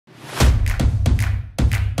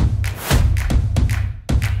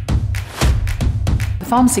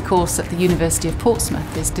pharmacy course at the University of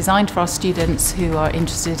Portsmouth is designed for our students who are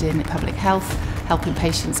interested in public health, helping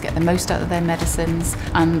patients get the most out of their medicines,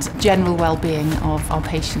 and general well-being of our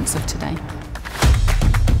patients of today.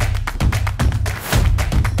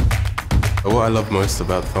 What I love most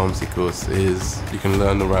about the pharmacy course is you can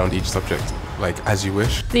learn around each subject, like as you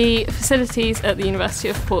wish. The facilities at the University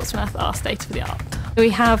of Portsmouth are state-of-the-art. We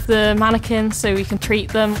have the mannequins so we can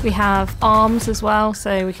treat them. We have arms as well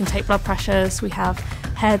so we can take blood pressures. We have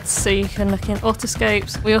heads so you can look in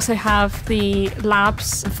otoscopes. We also have the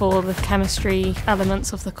labs for the chemistry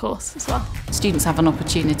elements of the course as well. Students have an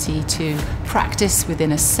opportunity to practice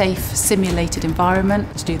within a safe, simulated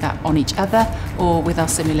environment, to do that on each other or with our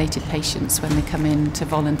simulated patients when they come in to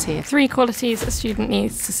volunteer. 3 qualities a student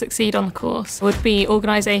needs to succeed on the course would be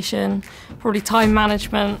organisation, probably time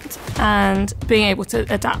management, and being able to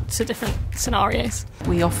adapt to different scenarios.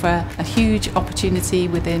 We offer a huge opportunity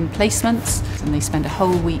within placements, and they spend a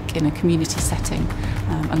whole week in a community setting,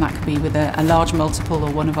 and that could be with a large multiple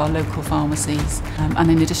or one of our local pharmacies,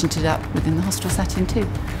 and in addition to that within the hospital setting too.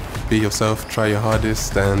 Be yourself, try your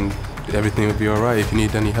hardest, and everything will be alright. If you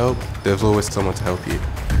need any help, there's always someone to help you.